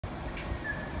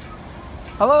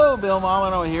Hello, Bill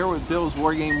Molyneux here with Bill's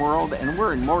Wargame World, and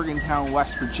we're in Morgantown,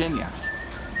 West Virginia.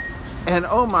 And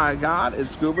oh my God,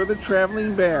 it's Goober the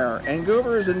Traveling Bear. And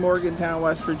Goober is in Morgantown,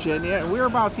 West Virginia, and we're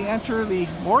about to enter the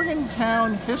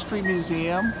Morgantown History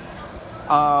Museum,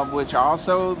 which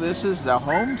also, this is the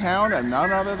hometown of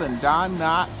none other than Don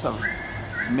Knotts of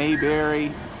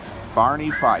Mayberry,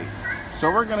 Barney Fife.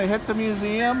 So we're going to hit the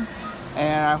museum,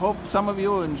 and I hope some of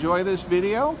you will enjoy this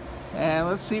video, and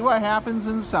let's see what happens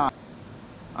inside.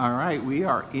 All right, we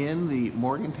are in the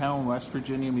Morgantown, West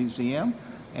Virginia Museum,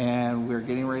 and we're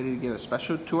getting ready to get a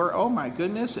special tour. Oh my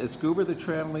goodness, it's Goober the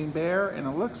Traveling Bear, and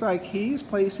it looks like he's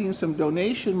placing some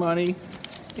donation money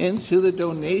into the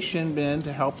donation bin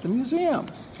to help the museum.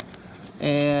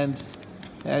 And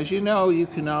as you know, you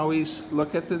can always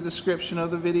look at the description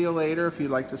of the video later if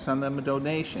you'd like to send them a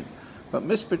donation. But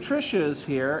Miss Patricia is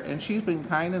here, and she's been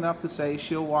kind enough to say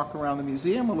she'll walk around the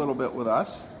museum a little bit with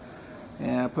us.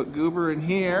 And I put Goober in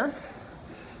here,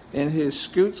 in his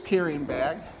Scoots carrying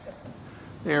bag.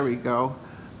 There we go.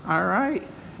 All right,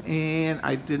 and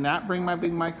I did not bring my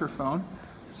big microphone,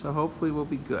 so hopefully we'll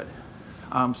be good.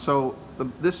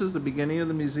 This is the beginning of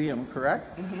the museum,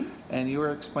 correct? Mm-hmm. And you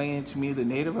were explaining to me the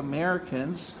Native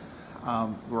Americans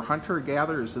were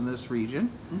hunter-gatherers in this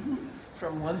region. Mm-hmm.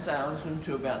 From 1000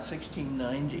 to about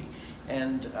 1690,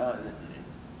 and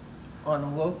on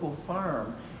a local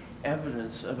farm,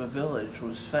 evidence of a village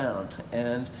was found,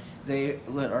 and they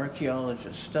let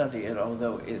archaeologists study it,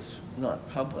 although it's not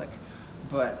public.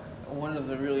 But one of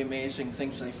the really amazing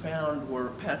things they found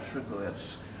were petroglyphs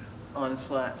on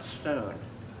flat stone.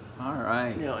 All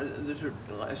right. You know, these are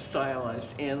a stylized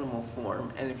animal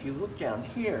form, and if you look down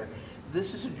here,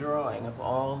 this is a drawing of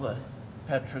all the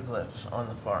petroglyphs on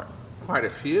the farm. Quite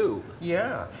a few.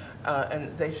 Yeah,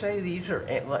 and they say these are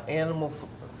animal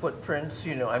footprints,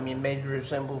 you know, I mean, made to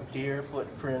resemble deer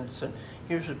footprints, and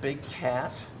here's a big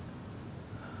cat.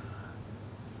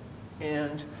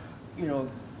 And, you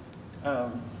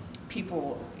know,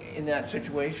 people in that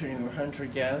situation who were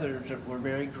hunter-gatherers were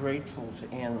very grateful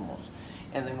to animals,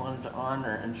 and they wanted to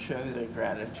honor and show their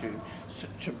gratitude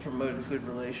to promote a good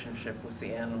relationship with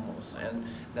the animals, and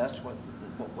that's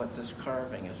what this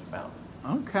carving is about.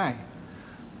 Okay.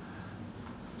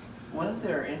 One of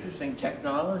their interesting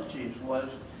technologies was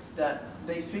that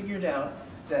they figured out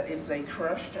that if they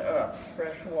crushed up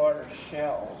freshwater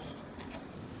shells,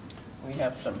 we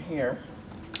have some here,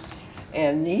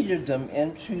 and kneaded them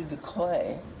into the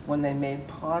clay when they made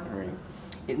pottery,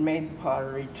 it made the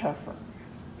pottery tougher.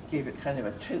 It gave it kind of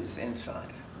a tooth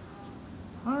inside.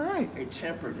 All right. It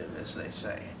tempered it, as they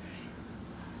say.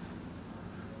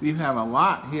 You have a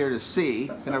lot here to see,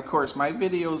 and of course my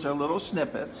videos are little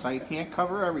snippets. I can't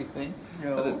cover everything,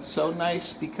 no. But it's so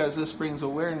nice because this brings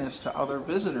awareness to other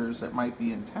visitors that might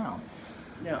be in town.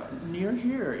 Now, near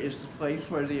here is the place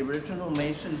where the original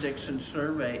Mason-Dixon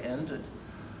survey ended.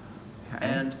 Okay.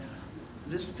 And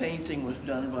this painting was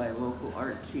done by a local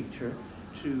art teacher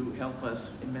to help us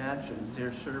imagine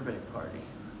their survey party.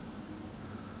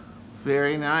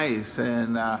 Very nice.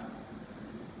 And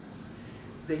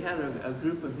they had a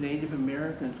group of Native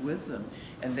Americans with them,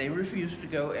 and they refused to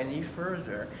go any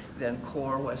further than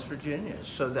core West Virginia.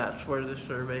 So that's where the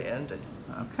survey ended.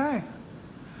 Okay.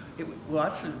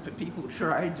 Lots of people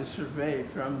tried to survey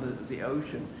from the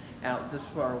ocean out this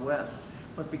far west,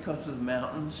 but because of the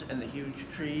mountains and the huge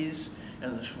trees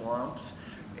and the swamps,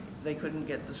 they couldn't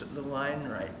get the line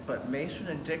right. But Mason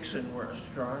and Dixon were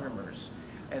astronomers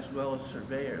as well as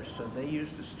surveyors, so they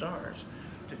used the stars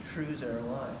to true their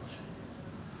lines.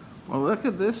 Well, look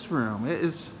at this room. It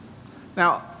is.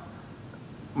 Now,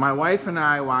 my wife and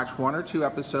I watch 1 or 2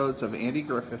 episodes of Andy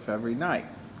Griffith every night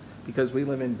because we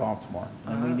live in Baltimore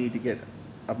and we need to get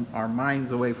our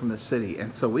minds away from the city.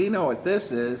 And so we know what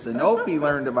this is, and Opie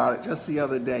learned about it just the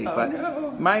other day. Oh, but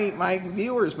no. my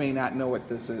viewers may not know what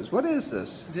this is. What is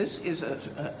this? This is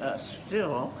a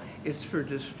still. It's for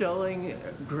distilling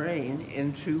grain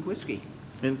into whiskey.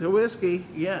 Into whiskey?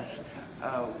 Yes.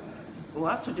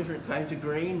 Lots of different kinds of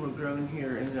grain were grown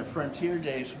here in the frontier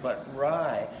days, but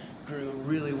rye grew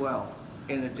really well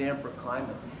in a damper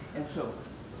climate. And so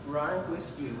rye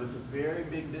whiskey was a very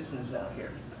big business out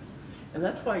here. And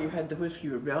that's why you had the Whiskey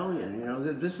Rebellion. You know,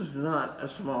 this is not a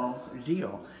small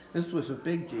deal. This was a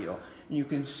big deal. And you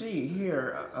can see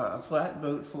here a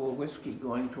flatboat full of whiskey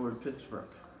going toward Pittsburgh.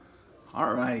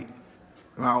 All right.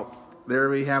 Well, there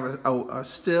we have a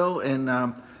still,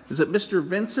 and is it Mr.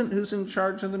 Vincent who's in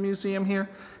charge of the museum here?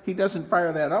 He doesn't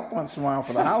fire that up once in a while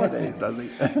for the holidays, does he?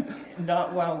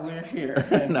 Not while we're here.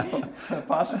 No.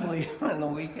 Possibly on the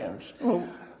weekends. Well,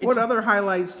 what other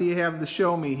highlights do you have to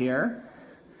show me here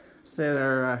that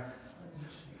are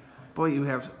Boy, you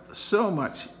have so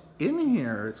much in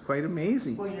here. It's quite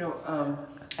amazing. Well, you know,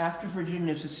 after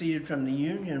Virginia seceded from the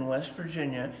Union, West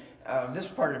Virginia, this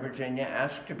part of Virginia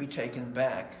asked to be taken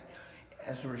back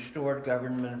as a restored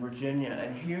government of Virginia.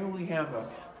 And here we have a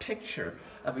picture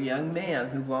of a young man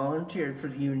who volunteered for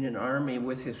the Union Army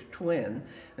with his twin.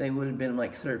 They would have been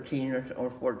like 13 or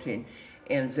 14.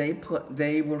 And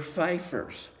they were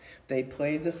fifers. They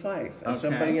played the fife, and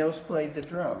somebody else played the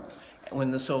drum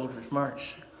when the soldiers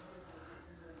marched.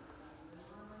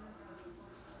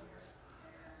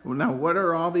 Well, now, what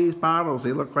are all these bottles?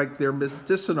 They look like they're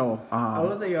medicinal.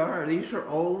 Oh, they are. These are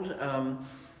old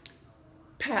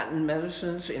patent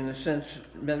medicines, in the sense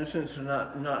medicines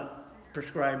are not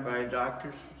prescribed by a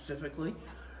doctor specifically.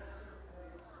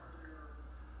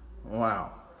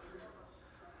 Wow.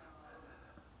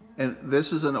 And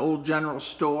this is an old general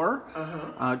store,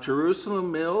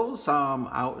 Jerusalem Mills,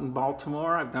 out in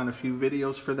Baltimore. I've done a few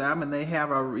videos for them, and they have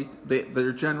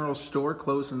their general store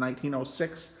closed in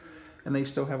 1906, and they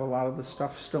still have a lot of the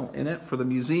stuff still in it for the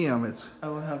museum. It's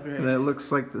how great! And it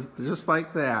looks like just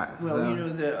like that. Well, you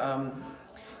know,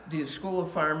 the School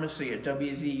of Pharmacy at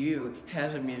WVU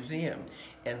has a museum,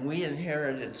 and we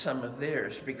inherited some of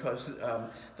theirs because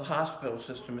the hospital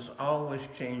system is always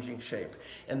changing shape,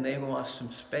 and they lost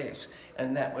some space,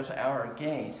 and that was our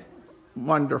gain.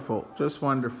 Wonderful, just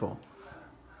wonderful.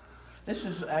 This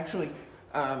is actually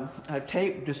a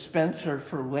tape dispenser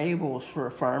for labels for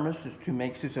a pharmacist who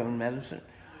makes his own medicine,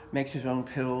 makes his own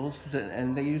pills,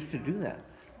 and they used to do that.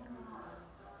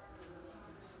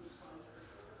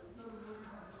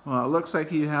 Well, it looks like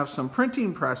you have some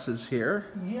printing presses here.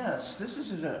 Yes, this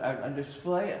is a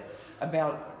display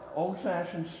about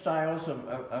old-fashioned styles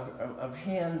of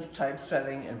hand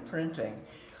typesetting and printing.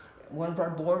 One of our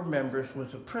board members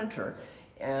was a printer,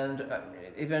 and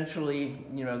eventually,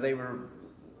 you know, they were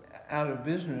out of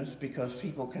business because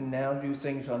people can now do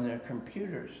things on their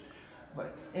computers.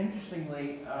 But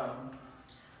interestingly,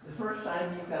 the first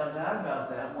time he found out about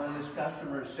that, one of his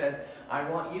customers said, "I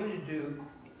want you to do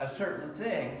a certain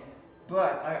thing,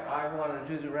 but I want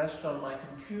to do the rest on my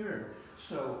computer."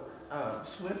 So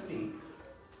Swifty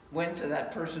went to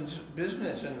that person's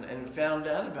business and found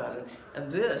out about it.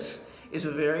 And this is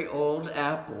a very old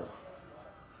Apple.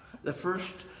 The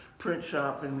first print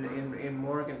shop in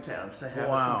Morgantown to have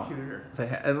a computer.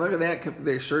 And look at that,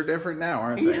 they're sure different now,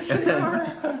 aren't they? Yes, they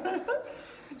are.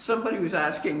 Somebody was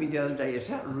asking me the other day, is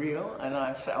that real? And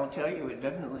I said, I'll tell you, it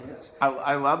definitely is.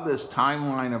 I love this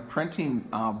timeline of printing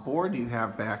board you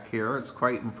have back here. It's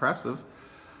quite impressive.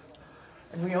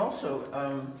 And we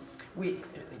also,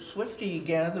 Swifty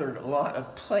gathered a lot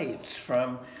of plates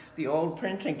from the old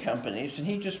printing companies, and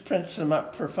he just prints them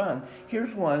up for fun.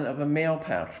 Here's one of a mail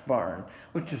pouch barn,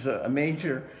 which is a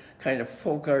major kind of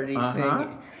folk-arty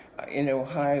thing in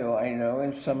Ohio, I know,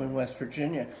 and some in West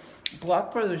Virginia.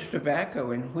 Block Brothers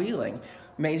Tobacco in Wheeling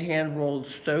made hand-rolled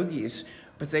stogies,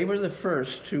 but they were the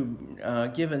first to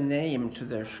give a name to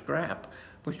their scrap,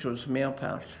 which was mail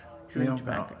pouch chewing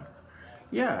tobacco.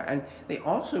 Yeah, and they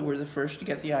also were the first to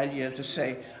get the idea to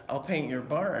say, "I'll paint your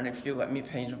barn if you let me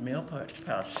paint a mail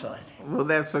pouch sign." Well,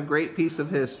 that's a great piece of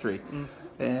history.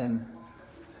 And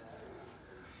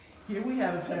here we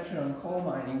have a section on coal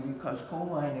mining, because coal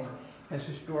mining has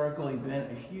historically been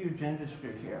a huge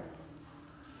industry here.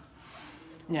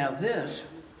 Now this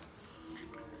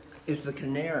is the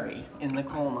canary in the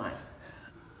coal mine.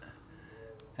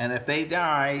 And if they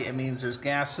die, it means there's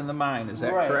gas in the mine. Is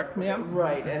that correct, ma'am?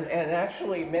 Right, and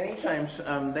actually many times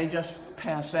they just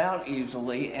pass out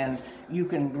easily, and you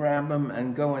can grab them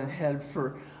and go and head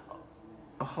for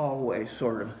a hallway,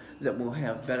 sort of, that will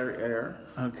have better air.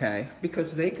 Okay.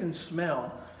 Because they can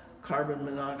smell carbon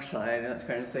monoxide and that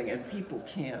kind of thing, and people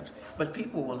can't. But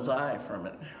people will die from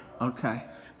it. Okay.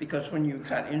 Because when you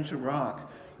cut into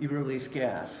rock, you release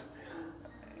gas.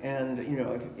 And, you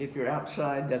know, if you're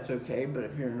outside, that's okay, but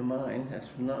if you're in a mine, that's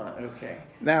not okay.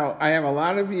 Now, I have a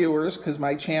lot of viewers, because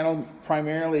my channel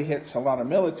primarily hits a lot of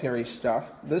military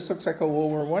stuff. This looks like a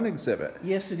World War I exhibit.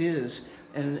 Yes, it is.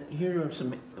 And here are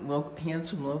some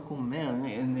handsome local men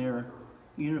in their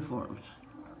uniforms.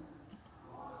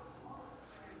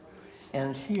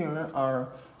 And here are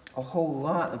a whole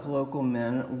lot of local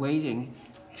men waiting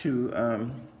to,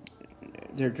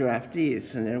 they're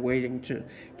draftees, and they're waiting to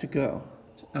go.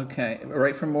 Okay,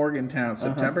 right from Morgantown,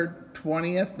 September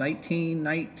 20th,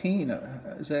 1919,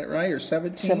 is that right, or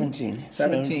 17?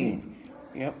 17.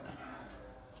 Yep.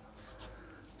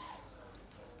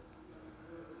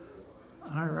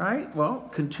 All right, well,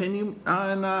 continue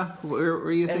on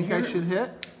where you think I should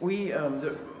hit? We,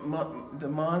 the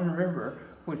Mon River,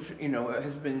 which, you know,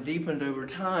 has been deepened over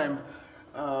time,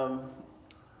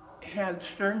 had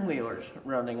sternwheelers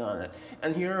running on it.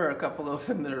 And here are a couple of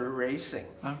them that are racing.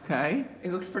 Okay.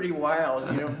 It looks pretty wild,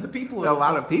 you know. The people. A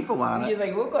lot of people on Yeah, it.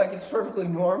 they look like it's perfectly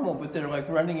normal, but they're like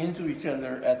running into each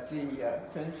other at the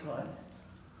finish line.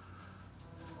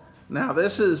 Now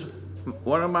this is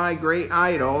one of my great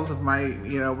idols of my,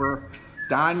 we're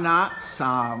Don Knotts.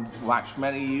 Watch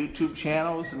many YouTube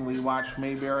channels, and we watch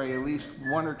Mayberry at least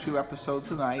 1 or 2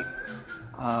 episodes a night.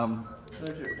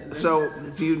 So,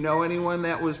 do you know anyone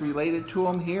that was related to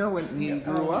him here when he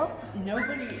grew up?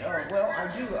 Nobody. Well, I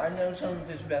do. I know some of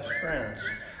his best friends.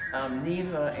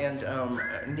 Neva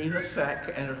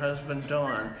Feck and her husband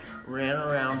Don ran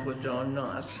around with Don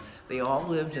Knotts. They all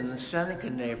lived in the Seneca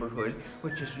neighborhood,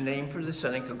 which is named for the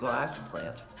Seneca glass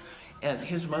plant. And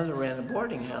his mother ran a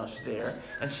boarding house there,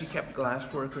 and she kept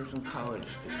glass workers and college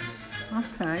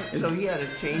students. Okay. So he had a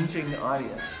changing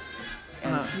audience.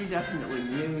 And she definitely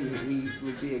knew he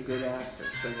would be a good actor,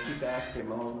 so she backed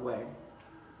him all the way.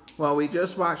 Well, we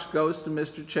just watched Ghost of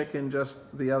Mr. Chicken just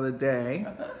the other day,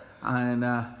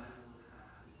 and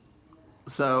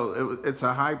so it's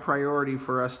a high priority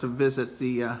for us to visit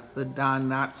the Don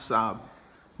Knotts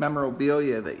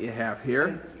memorabilia that you have here.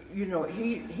 And, you know,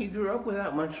 he grew up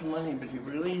without much money, but he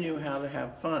really knew how to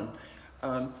have fun.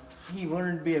 He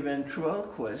learned to be a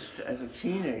ventriloquist as a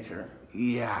teenager.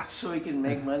 Yes. So he can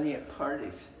make money at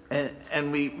parties.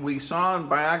 And we saw on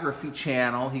Biography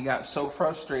Channel, he got so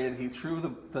frustrated he threw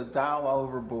the doll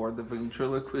overboard, the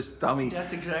ventriloquist dummy.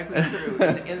 That's exactly true.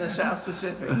 In the South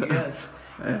Pacific, yes.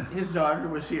 His daughter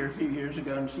was here a few years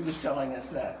ago, and she was telling us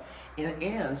that.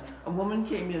 And a woman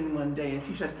came in one day and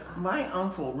she said, my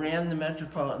uncle ran the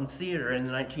Metropolitan Theater in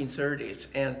the 1930s,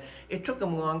 and it took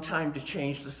him a long time to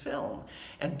change the film.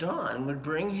 And Don would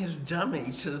bring his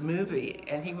dummy to the movie,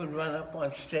 and he would run up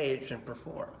on stage and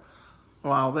perform.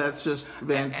 Wow, that's just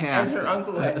fantastic. And her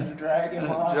uncle had to drag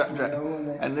him off.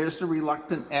 And there's the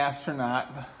reluctant astronaut.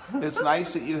 It's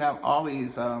nice that you have all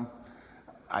these, what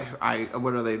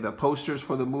are they, the posters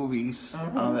for the movies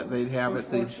that they'd have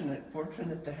at the...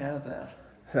 Fortunate to have that.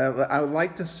 So I would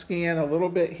like to scan a little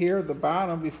bit here at the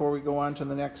bottom before we go on to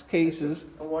the next cases.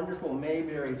 A wonderful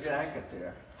Mayberry jacket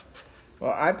there.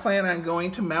 Well, I plan on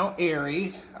going to Mount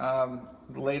Airy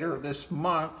later this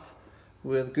month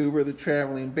with Goober the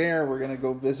Traveling Bear. We're going to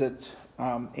go visit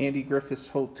Andy Griffith's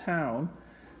hometown.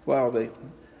 Well,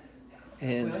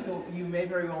 you may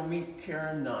very well meet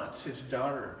Karen Knotts, his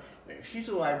daughter. She's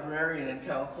a librarian in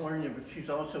California, but she's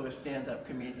also a stand-up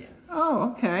comedian.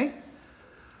 Oh, okay.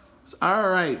 All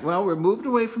right. Well, we're moved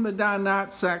away from the Don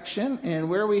Knotts section, and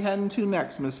where are we heading to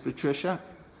next, Miss Patricia?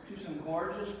 To some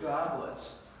gorgeous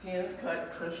goblets,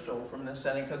 hand-cut crystal from the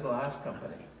Seneca Glass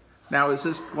Company. Now, is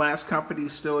this glass company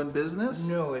still in business?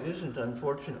 No, it isn't,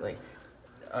 unfortunately.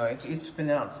 It's been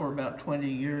out for about 20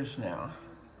 years now.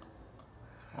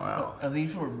 Wow.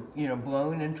 These were,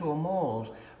 blown into a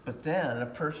mold, but then a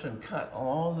person cut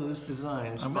all those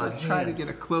designs. I'm going to try to get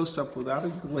a close-up without a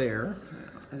glare.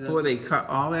 Boy, they cut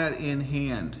all that in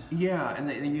hand. Yeah, and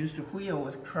they used a wheel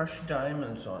with crushed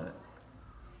diamonds on it.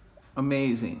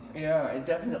 Amazing. Yeah, it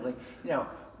definitely. Now,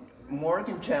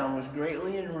 Morgantown was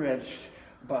greatly enriched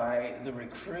by the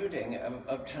recruiting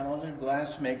of talented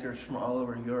glassmakers from all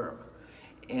over Europe,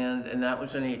 and that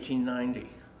was in 1890.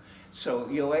 So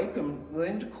Joachim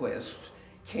Lindquist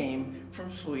came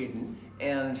from Sweden,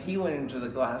 and he went into the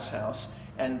glass house,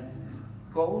 and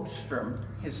Goldstrom,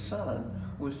 his son,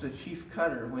 was the chief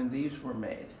cutter when these were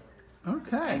made.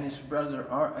 Okay. And his brother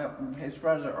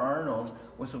Arnold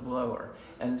was a blower.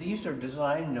 And these are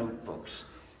design notebooks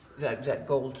that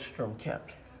Goldstrom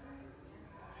kept.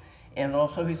 And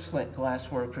also his Flint Glass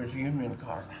Workers Union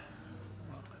card.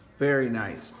 Very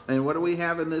nice. And what do we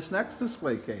have in this next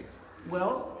display case?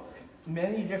 Well,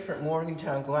 many different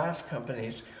Morgantown glass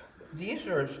companies. These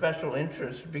are of special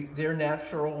interest. They're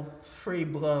natural,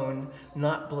 free-blown,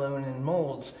 not blown in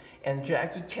molds. And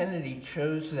Jackie Kennedy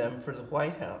chose them for the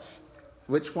White House.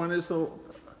 Which one is the... All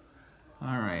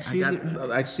right,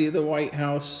 I see the White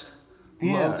House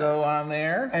logo on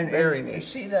there. And very neat. neat. You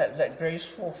see that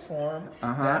graceful form?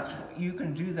 You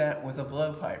can do that with a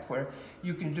blowpipe, where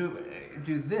you can do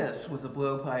this with a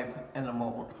blowpipe and a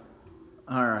mold.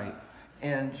 All right.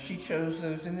 And she chose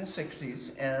those in the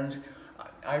 60s, and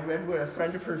I read where a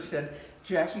friend of hers said,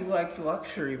 Jackie liked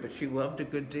luxury, but she loved a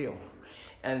good deal.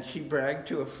 And she bragged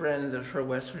to a friend that her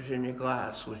West Virginia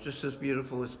glass was just as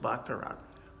beautiful as Baccarat.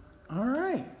 All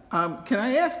right. Can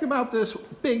I ask about this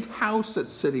big house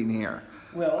that's sitting here?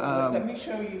 Well, let me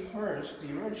show you first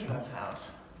the original house.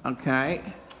 Okay.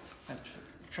 I'm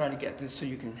trying to get this so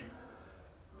you can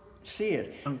see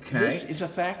it. Okay. This is a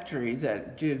factory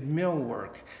that did mill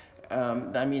work.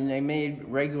 I mean, they made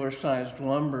regular sized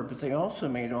lumber, but they also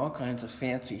made all kinds of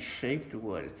fancy shaped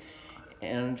wood.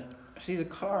 And see the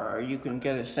car, you can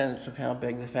get a sense of how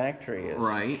big the factory is.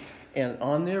 Right. And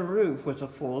on their roof was a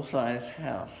full-size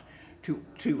house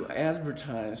to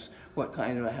advertise what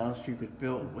kind of a house you could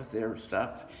build with their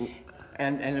stuff.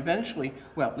 And eventually,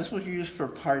 well, this was used for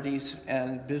parties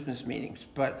and business meetings,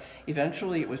 but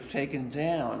eventually it was taken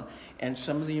down, and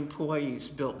some of the employees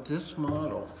built this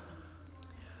model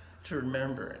to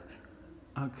remember it.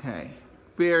 Okay,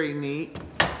 very neat.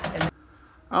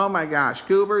 Oh my gosh,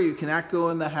 Goober, you cannot go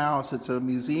in the house. It's a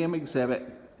museum exhibit.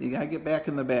 You gotta get back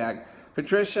in the bag.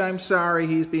 Patricia, I'm sorry,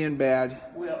 he's being bad.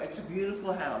 Well, it's a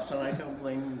beautiful house, and I don't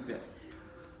blame you a bit.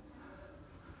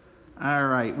 All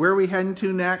right, where are we heading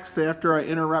to next after our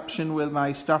interruption with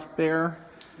my stuffed bear?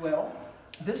 Well,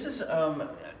 this is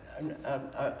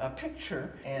a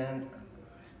picture, and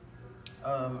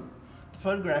the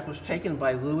photograph was taken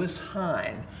by Lewis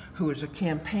Hine, who is a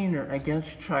campaigner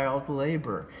against child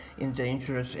labor in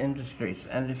dangerous industries.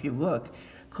 And if you look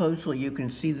closely, you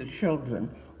can see the children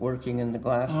working in the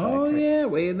glass factory. Oh yeah,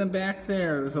 way in the back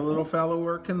there. There's a little fellow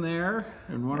working there,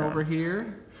 and one over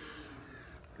here.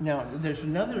 Now, there's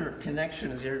another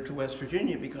connection there to West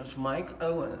Virginia because Mike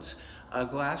Owens, a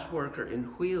glass worker in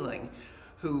Wheeling,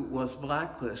 who was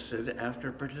blacklisted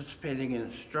after participating in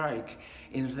a strike,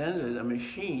 invented a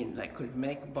machine that could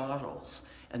make bottles.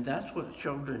 And that's what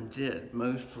children did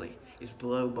mostly, is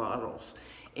blow bottles.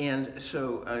 And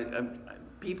so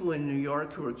people in New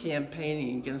York who were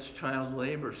campaigning against child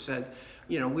labor said,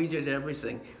 you know, we did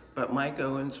everything, but Mike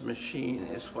Owens' machine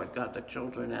is what got the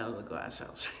children out of the glass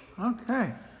house.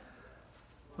 Okay.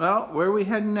 Well, where are we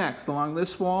heading next? Along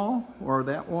this wall or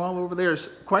that wall over there? There's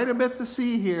quite a bit to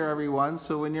see here, everyone.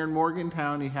 So when you're in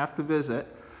Morgantown, you have to visit.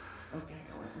 Okay,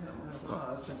 I'm going to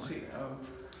pause and see.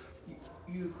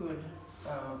 You could,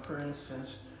 for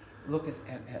instance, look at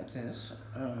this.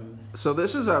 So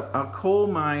this is a coal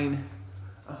mine.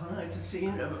 It's a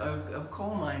scene of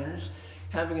coal miners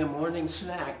having a morning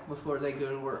snack before they go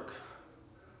to work.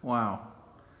 Wow.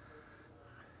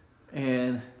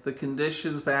 And the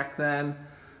conditions back then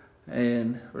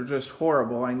were just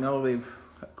horrible. I know they've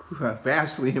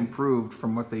vastly improved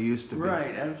from what they used to be.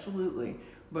 Right, absolutely.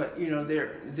 But you know,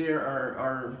 there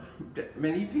are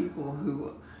many people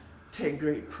who take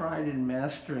great pride in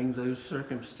mastering those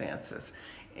circumstances,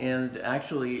 and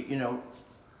actually, you know,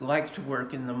 like to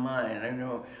work in the mine. I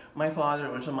know my father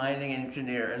was a mining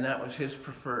engineer, and that was his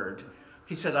preferred.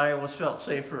 He said, I always felt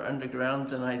safer underground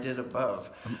than I did above.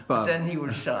 But then he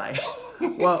was shy.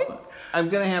 Well, I'm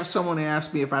going to have someone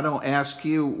ask me, if I don't ask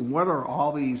you, what are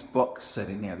all these books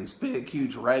sitting there? These big,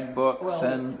 huge red books? Well,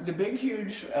 and the big,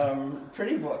 huge,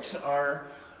 pretty books are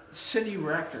city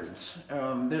records.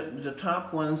 The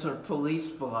top ones are police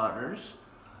blotters,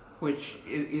 which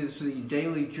is the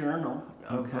daily journal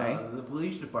of the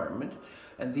police department.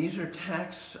 And these are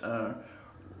tax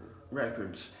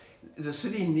records. The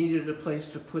city needed a place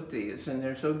to put these, and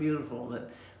they're so beautiful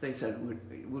that they said,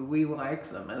 would we like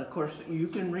them? And of course, you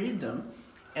can read them.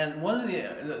 And one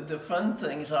of the fun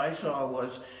things I saw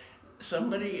was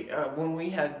somebody, when we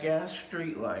had gas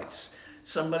street lights,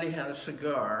 somebody had a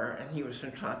cigar, and he was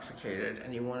intoxicated,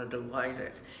 and he wanted to light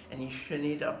it, and he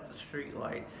shinnied up the street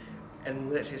light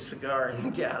and lit his cigar in the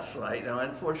gas light. Now,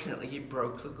 unfortunately, he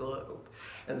broke the globe,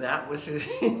 and that was his,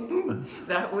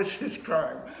 that was his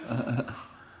crime.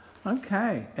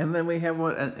 Okay, and then we have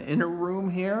what, an inner room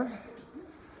here?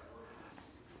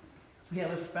 We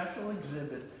have a special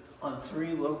exhibit on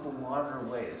 3 local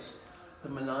waterways, the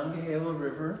Monongahela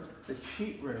River, the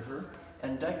Cheat River,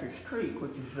 and Deckers Creek,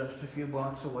 which is just a few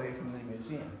blocks away from the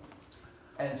museum.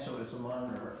 And so is the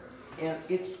Mon River. And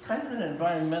it's kind of an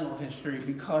environmental history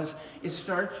because it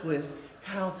starts with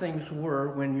how things were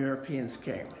when Europeans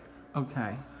came.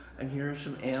 Okay. And here are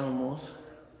some animals,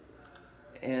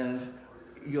 and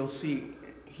you'll see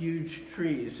huge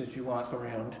trees as you walk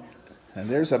around. And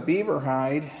there's a beaver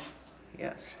hide.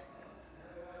 Yes.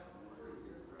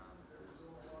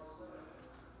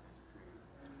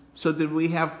 So did we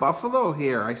have buffalo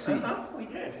here? I see. We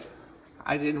did.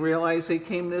 I didn't realize they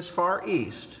came this far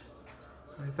east.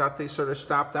 I thought they sort of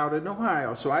stopped out in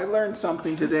Ohio. So I learned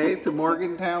something today at the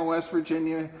Morgantown, West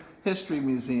Virginia History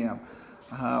Museum.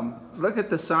 Look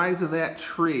at the size of that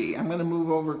tree. I'm going to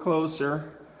move over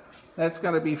closer. That's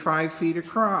got to be 5 feet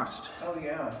across. Oh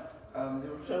yeah, there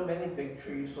were so many big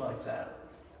trees like that.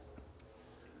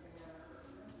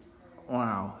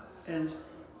 Wow. And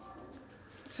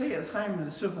say at the time of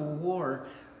the Civil War,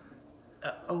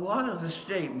 a lot of the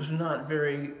state was not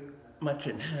very much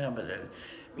inhabited.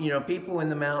 You know, people in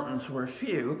the mountains were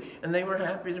few, and they were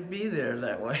happy to be there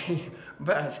that way.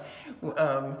 But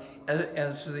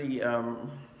as the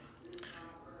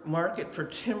market for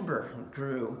timber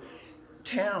grew,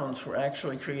 towns were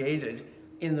actually created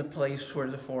in the place where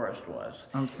the forest was.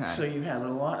 Okay. So you had a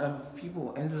lot of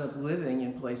people ended up living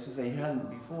in places they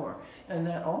hadn't before. And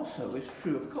that also is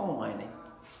true of coal mining,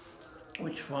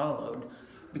 which followed,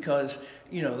 because,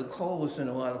 you know, the coal was in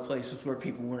a lot of places where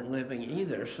people weren't living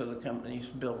either, so the companies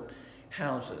built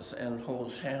houses and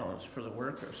whole towns for the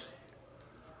workers.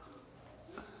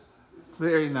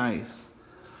 Very nice.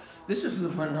 This is the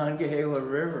Monongahela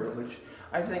River, which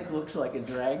I think looks like a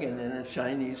dragon in a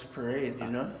Chinese parade, you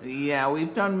know? Yeah,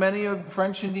 we've done many of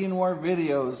French Indian War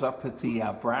videos up at the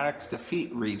Braddock's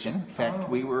Defeat region. In fact,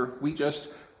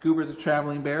 Goober the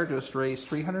Traveling Bear just raised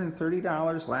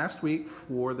 $330 last week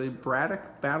for the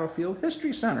Braddock Battlefield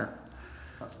History Center.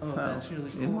 Oh, that's really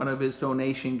cool. In one of his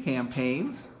donation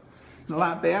campaigns.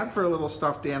 Not bad for a little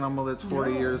stuffed animal that's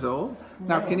 40 years old.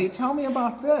 Now, can you tell me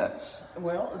about this?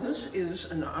 Well, this is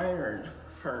an iron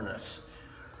furnace,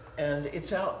 and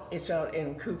it's out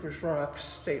in Cooper's Rock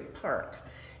State Park.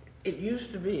 It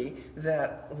used to be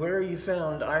that where you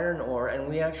found iron ore, and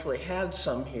we actually had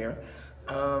some here,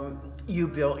 you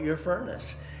built your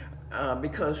furnace.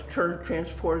 Because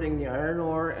transporting the iron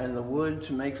ore and the wood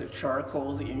to make the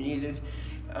charcoal that you needed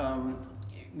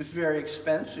was very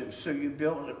expensive, so you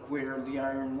built it where the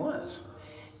iron was.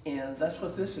 And that's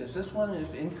what this is. This one is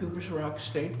in Cooper's Rock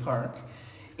State Park,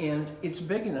 and it's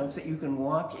big enough that you can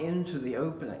walk into the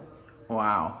opening.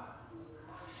 Wow.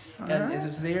 And it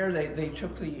was there they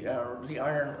took the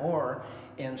iron ore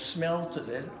and smelted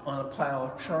it on a pile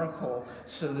of charcoal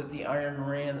so that the iron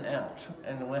ran out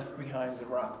and left behind the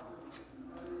rock.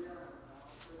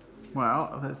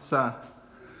 Well, that's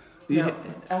now,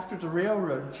 after the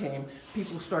railroad came,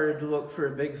 people started to look for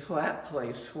a big flat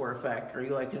place for a factory,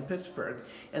 like in Pittsburgh,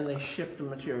 and they shipped the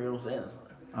materials in,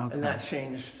 and that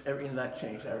changed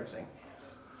everything.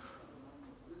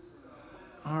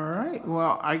 All right.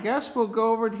 Well, I guess we'll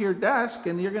go over to your desk,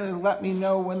 and you're going to let me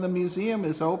know when the museum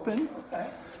is open. Okay.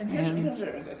 And here's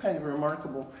a kind of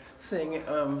remarkable thing.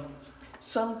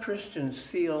 Some Christians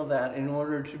feel that in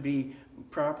order to be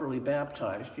properly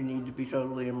baptized, you need to be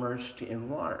totally immersed in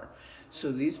water. So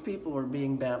these people are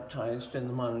being baptized in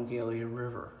the Monongahela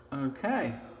River.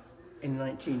 Okay. In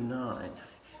 1909,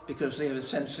 because they have a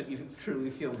sense that you truly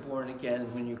feel born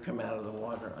again when you come out of the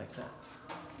water like that.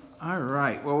 All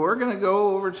right. Well, we're going to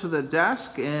go over to the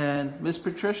desk, and Miss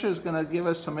Patricia is going to give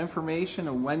us some information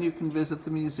on when you can visit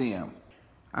the museum.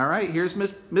 All right. Here's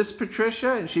Miss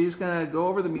Patricia, and she's going to go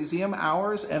over the museum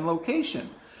hours and location.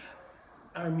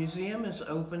 Our museum is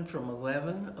open from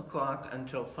 11 o'clock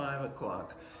until 5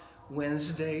 o'clock,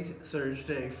 Wednesday,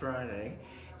 Thursday, Friday,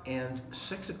 and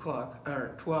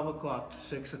 12 o'clock to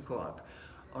 6 o'clock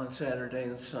on Saturday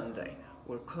and Sunday.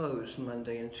 We're closed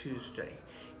Monday and Tuesday.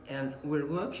 And we're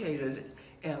located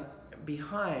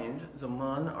behind the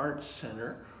Mon Arts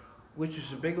Center, which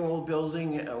is a big old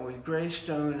building with gray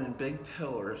stone and big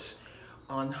pillars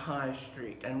on High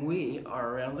Street. And we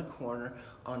are around the corner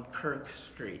on Kirk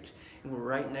Street. And we're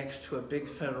right next to a big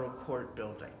federal court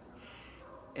building.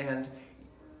 And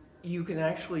you can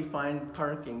actually find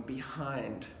parking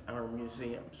behind our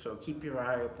museum. So keep your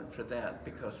eye open for that,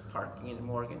 because parking in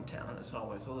Morgantown is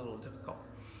always a little difficult.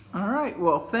 All right.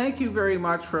 Well, thank you very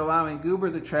much for allowing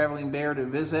Goober the Traveling Bear to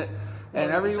visit.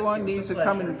 And everyone needs to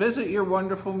come and visit your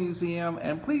wonderful museum.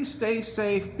 And please stay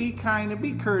safe, be kind, and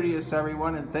be courteous,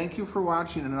 everyone. And thank you for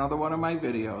watching another one of my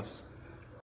videos.